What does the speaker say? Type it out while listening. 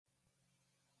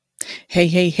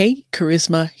Hey,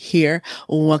 Kharisma here.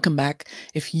 Welcome back.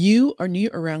 If you are new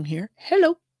around here,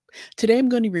 hello. Today I'm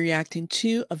going to be reacting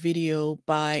to a video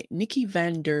by Nikki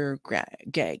van der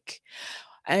Geg.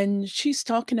 And she's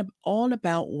talking all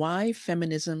about why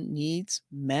feminism needs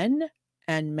men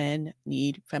and men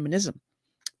need feminism.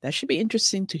 That should be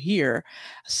interesting to hear.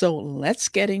 So let's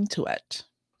get into it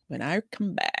when I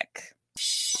come back.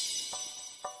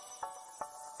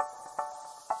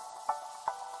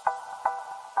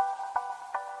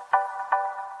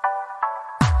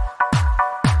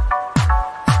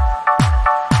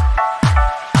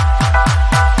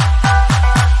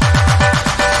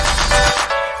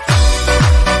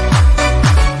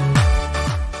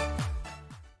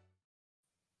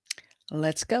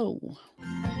 Let's go.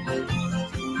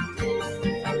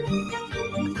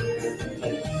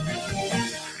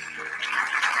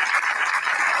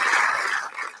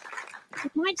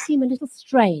 It might seem a little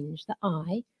strange that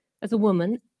I, as a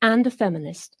woman and a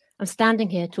feminist, am standing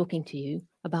here talking to you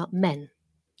about men.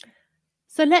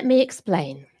 So let me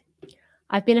explain.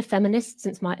 I've been a feminist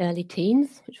since my early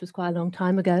teens, which was quite a long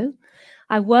time ago.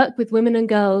 I've worked with women and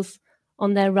girls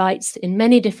on their rights in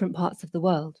many different parts of the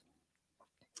world.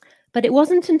 But it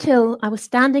wasn't until I was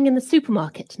standing in the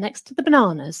supermarket next to the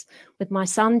bananas with my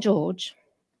son, George,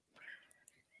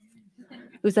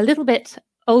 who's a little bit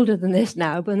older than this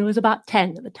now, but he was about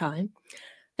 10 at the time.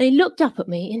 And he looked up at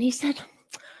me and he said,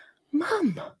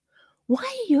 "Mum, why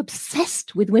are you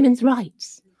obsessed with women's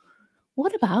rights?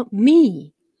 What about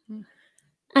me?"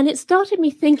 And it started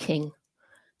me thinking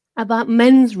about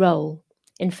men's role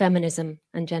in feminism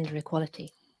and gender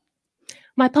equality.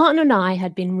 My partner and I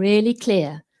had been really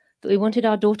clear that we wanted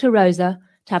our daughter Rosa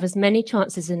to have as many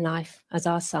chances in life as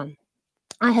our son.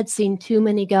 I had seen too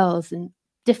many girls in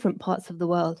different parts of the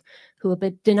world who were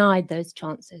denied those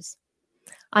chances.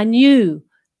 I knew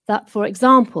that, for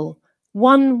example,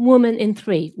 one woman in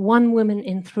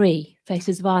three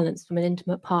faces violence from an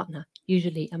intimate partner,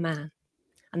 usually a man.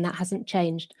 And that hasn't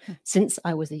changed since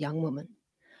I was a young woman.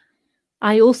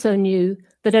 I also knew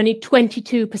that only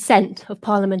 22% of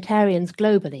parliamentarians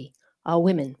globally are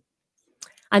women.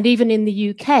 And even in the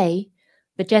UK,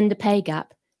 the gender pay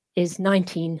gap is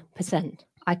 19%.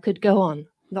 I could go on,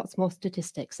 lots more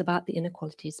statistics about the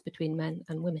inequalities between men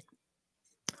and women.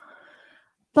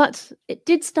 But it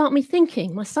did start me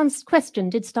thinking, my son's question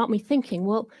did start me thinking,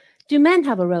 well, do men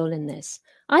have a role in this?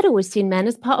 I'd always seen men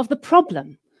as part of the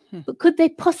problem, but could they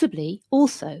possibly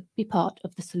also be part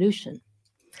of the solution?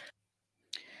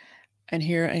 And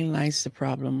herein lies the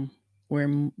problem, where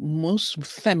most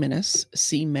feminists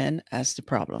see men as the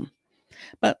problem.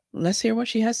 But let's hear what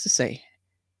she has to say.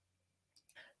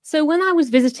 So when I was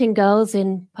visiting girls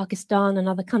in Pakistan and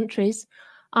other countries,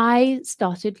 I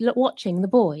started watching the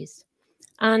boys.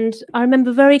 And I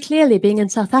remember very clearly being in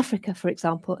South Africa, for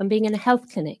example, and being in a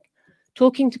health clinic,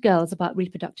 talking to girls about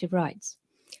reproductive rights.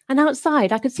 And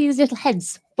outside, I could see these little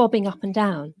heads bobbing up and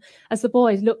down as the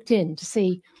boys looked in to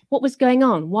see what was going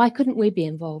on. Why couldn't we be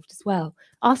involved as well?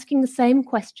 Asking the same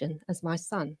question as my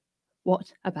son.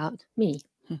 What about me?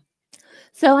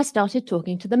 So I started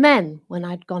talking to the men when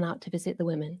I'd gone out to visit the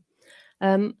women.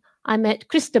 I met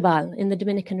Cristobal in the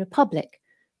Dominican Republic,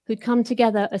 who'd come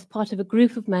together as part of a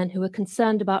group of men who were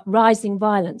concerned about rising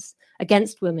violence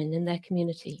against women in their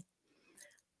community.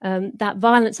 That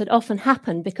violence had often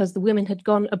happened because the women had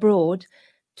gone abroad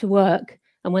to work,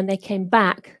 and when they came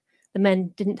back, the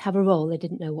men didn't have a role, they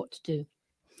didn't know what to do.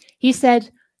 He said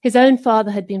his own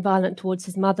father had been violent towards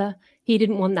his mother. He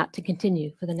didn't want that to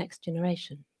continue for the next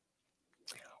generation.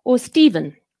 Or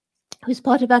Stephen, who's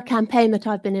part of our campaign that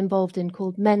I've been involved in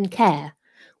called Men Care,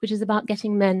 which is about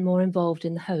getting men more involved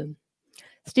in the home.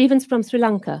 Stephen's from Sri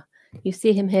Lanka. You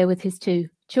see him here with his 2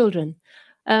 children.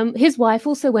 His wife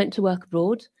also went to work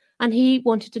abroad, and he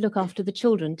wanted to look after the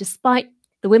children, despite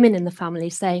the women in the family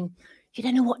saying, "You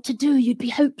don't know what to do, you'd be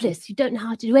hopeless, you don't know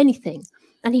how to do anything."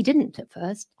 And he didn't at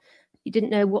first. He didn't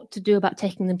know what to do about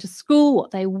taking them to school,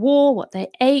 what they wore, what they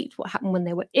ate, what happened when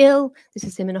they were ill. This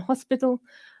is him in a hospital.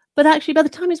 But actually, by the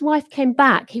time his wife came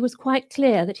back, he was quite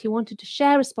clear that he wanted to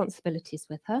share responsibilities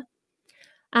with her.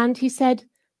 And he said,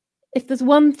 if there's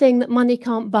one thing that money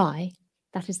can't buy,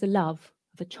 that is the love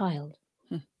of a child.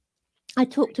 I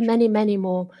talked to many, many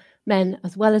more men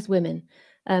as well as women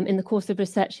in the course of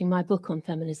researching my book on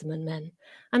feminism and men.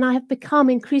 And I have become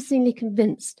increasingly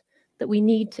convinced that we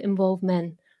need to involve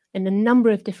men in a number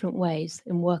of different ways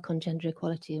in work on gender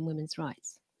equality and women's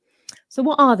rights. So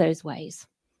what are those ways?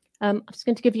 I'm just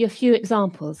going to give you a few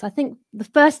examples. I think the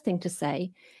first thing to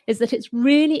say is that it's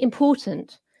really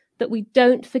important that we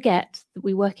don't forget that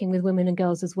we're working with women and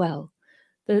girls as well.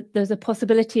 There's a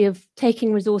possibility of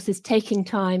taking resources, taking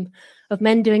time, of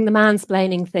men doing the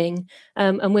mansplaining thing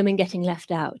and women getting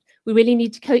left out. We really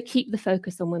need to keep the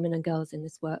focus on women and girls in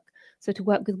this work. So to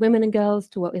work with women and girls,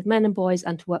 to work with men and boys,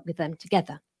 and to work with them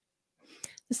together.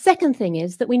 The second thing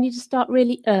is that we need to start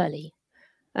really early.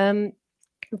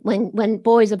 When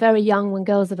boys are very young, when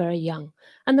girls are very young.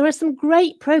 And there are some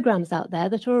great programs out there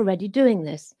that are already doing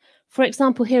this. For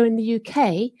example, here in the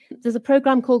UK, there's a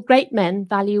program called Great Men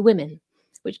Value Women,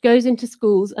 which goes into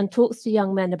schools and talks to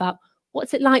young men about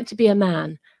what's it like to be a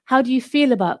man? How do you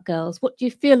feel about girls? What do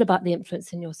you feel about the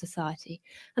influence in your society?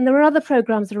 And there are other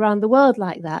programs around the world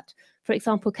like that. For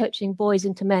example, coaching boys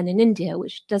into men in India,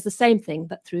 which does the same thing,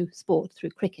 but through sport,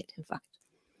 through cricket, in fact.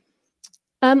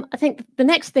 I think the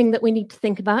next thing that we need to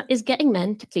think about is getting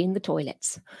men to clean the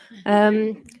toilets.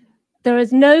 There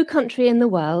is no country in the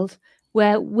world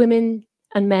where women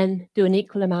and men do an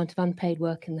equal amount of unpaid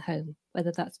work in the home,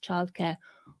 whether that's childcare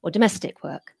or domestic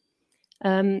work.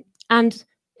 And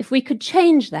if we could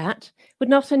change that, it would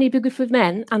not only be good for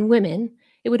men and women,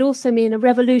 it would also mean a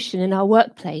revolution in our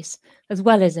workplace as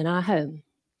well as in our home.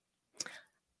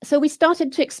 So we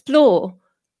started to explore,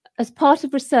 as part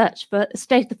of research for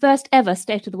the first ever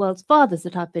State of the World's Fathers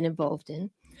that I've been involved in,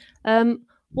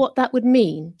 what that would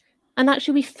mean. And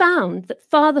actually we found that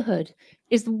fatherhood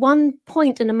is the one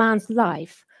point in a man's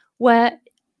life where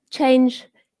change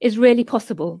is really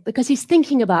possible, because he's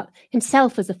thinking about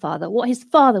himself as a father, what his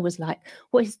father was like,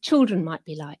 what his children might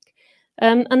be like.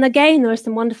 And again, there are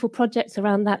some wonderful projects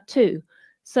around that too.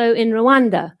 So in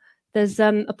Rwanda, there's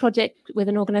a project with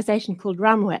an organization called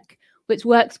Ramwek, which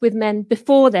works with men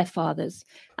before their fathers.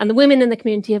 And the women in the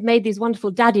community have made these wonderful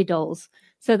daddy dolls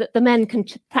so that the men can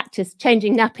practice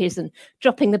changing nappies and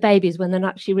dropping the babies when they're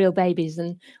not actually real babies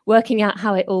and working out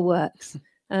how it all works.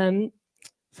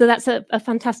 So that's a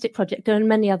fantastic project, and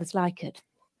many others like it.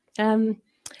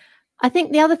 I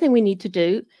think the other thing we need to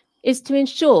do is to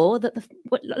ensure that there's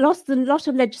a lot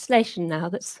of legislation now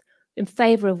that's in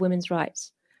favour of women's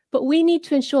rights, but we need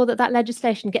to ensure that that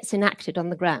legislation gets enacted on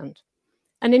the ground.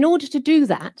 And in order to do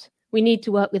that, we need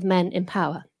to work with men in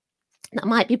power. That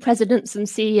might be presidents and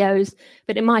CEOs,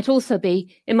 but it might also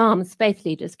be imams, faith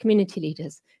leaders, community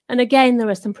leaders. And again, there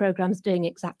are some programs doing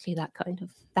exactly that kind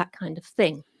of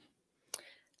thing.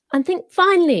 I think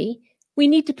finally, we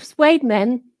need to persuade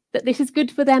men that this is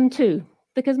good for them too,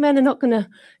 because men are not going to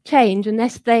change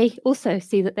unless they also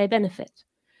see that they benefit.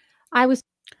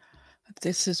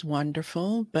 This is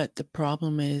wonderful, but the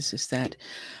problem is that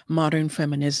modern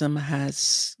feminism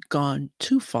has gone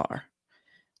too far,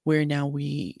 where now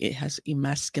it has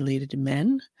emasculated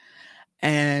men,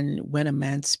 and when a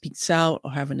man speaks out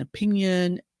or have an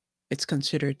opinion, it's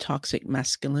considered toxic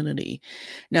masculinity.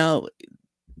 Now,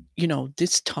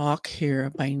 this talk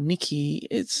here by Nikki,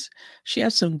 she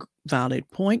has some valid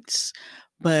points,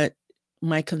 but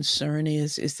my concern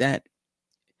is that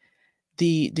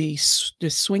the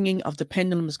swinging of the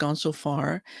pendulum has gone so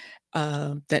far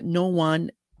that no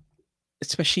one,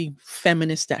 especially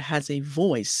feminists that has a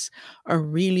voice, are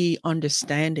really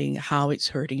understanding how it's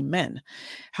hurting men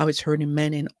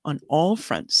on all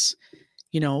fronts.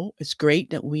 It's great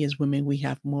that we as women, we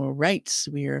have more rights,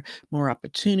 we're more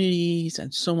opportunities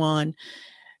and so on,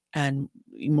 and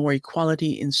more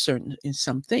equality in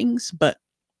some things, but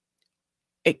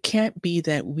it can't be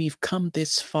that we've come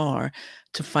this far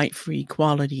to fight for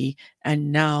equality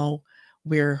and now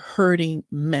we're hurting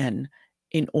men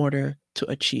in order to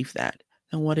achieve that.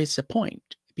 And what is the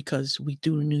point? Because we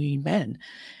do need men.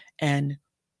 And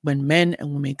when men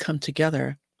and women come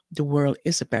together, the world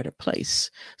is a better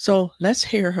place. So let's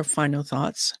hear her final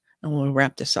thoughts and we'll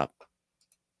wrap this up.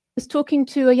 I was talking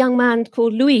to a young man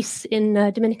called Luis in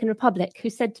Dominican Republic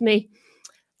who said to me,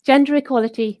 "Gender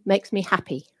equality makes me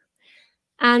happy."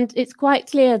 And it's quite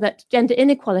clear that gender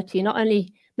inequality not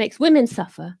only makes women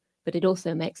suffer, but it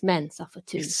also makes men suffer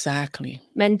too. Exactly.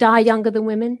 Men die younger than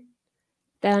women.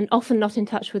 They're often not in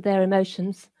touch with their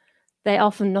emotions. They're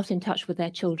often not in touch with their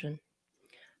children.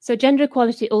 So gender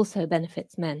equality also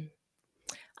benefits men.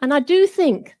 And I do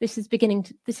think this is beginning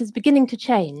to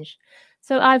change.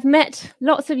 So I've met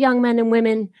lots of young men and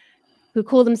women who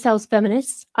call themselves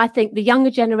feminists. I think the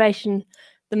younger generation,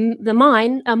 the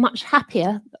mine, are much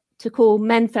happier to call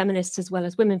men feminists as well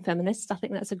as women feminists. I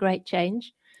think that's a great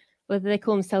change. Whether they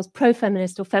call themselves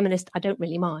pro-feminist or feminist, I don't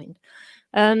really mind.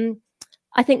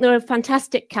 I think there are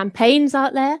fantastic campaigns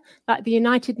out there, like the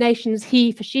United Nations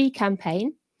He for She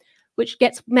campaign, which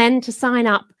gets men to sign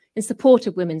up in support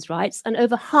of women's rights, and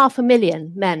over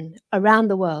 500,000 men around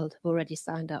the world have already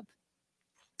signed up.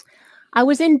 I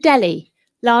was in Delhi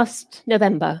last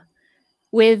November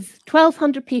with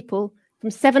 1,200 people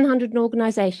from 700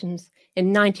 organizations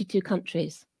in 92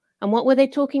 countries. And what were they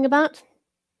talking about?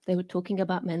 They were talking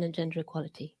about men and gender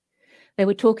equality. They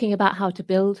were talking about how to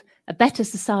build a better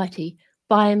society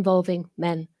by involving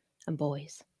men and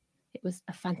boys. It was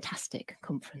a fantastic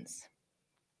conference.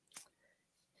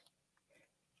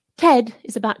 TED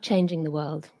is about changing the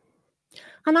world.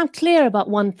 And I'm clear about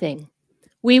one thing.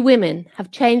 We women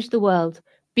have changed the world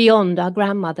beyond our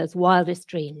grandmother's wildest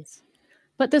dreams.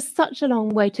 But there's such a long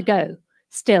way to go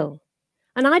still.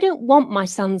 And I don't want my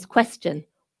son's question,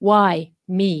 why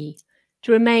me,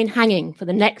 to remain hanging for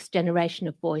the next generation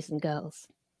of boys and girls.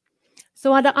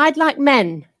 So I'd like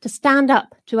men to stand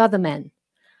up to other men.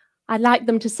 I'd like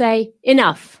them to say,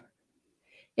 enough.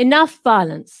 Enough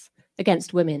violence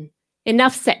against women.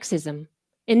 Enough sexism.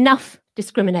 Enough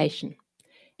discrimination.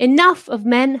 Enough of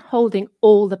men holding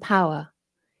all the power.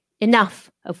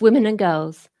 Enough of women and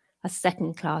girls as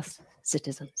second-class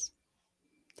citizens.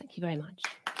 Thank you very much.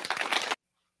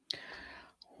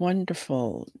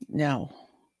 Wonderful. Now,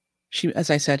 as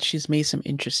I said, she's made some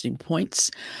interesting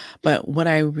points, but what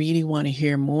I really want to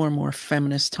hear more and more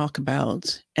feminists talk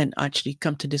about and actually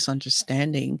come to this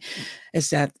understanding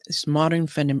is that this modern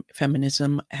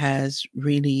feminism has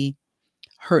really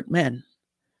hurt men.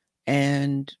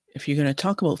 And if you're going to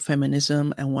talk about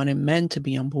feminism and wanting men to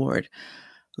be on board,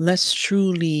 let's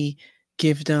truly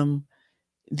give them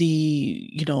the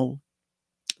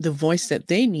voice that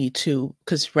they need to,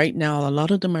 because right now a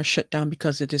lot of them are shut down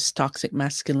because of this toxic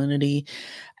masculinity,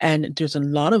 and there's a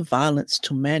lot of violence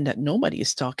to men that nobody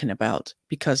is talking about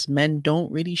because men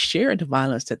don't really share the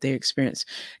violence that they experience.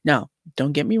 Now,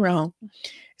 don't get me wrong,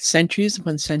 centuries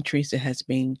upon centuries there has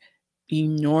been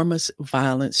enormous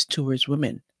violence towards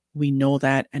women. We know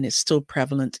that, and it's still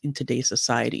prevalent in today's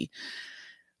society.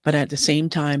 But at the same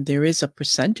time, there is a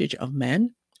percentage of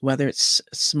men, whether it's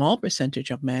a small percentage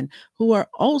of men, who are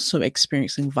also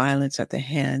experiencing violence at the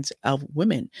hands of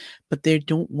women, but they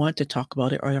don't want to talk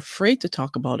about it or are afraid to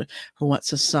talk about it for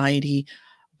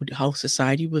how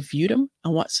society would view them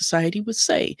and what society would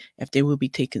say if they would be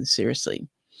taken seriously.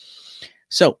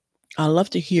 So I'd love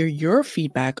to hear your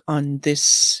feedback on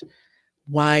this,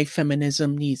 Why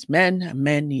Feminism Needs Men and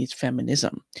Men Needs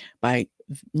Feminism by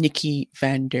Nikki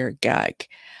van der Gag.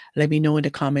 Let me know in the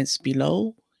comments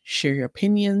below. Share your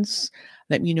opinions.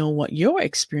 Let me know what your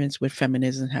experience with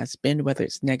feminism has been, whether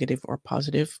it's negative or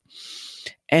positive.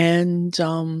 And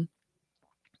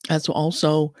as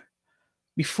also,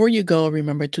 before you go,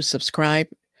 remember to subscribe,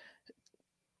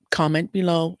 comment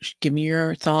below, give me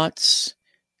your thoughts,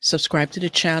 subscribe to the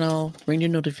channel, ring the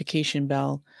notification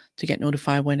bell to get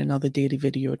notified when another daily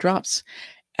video drops.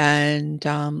 And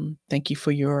thank you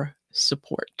for your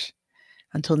support.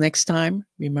 Until next time,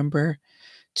 remember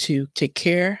to take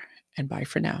care and bye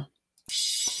for now.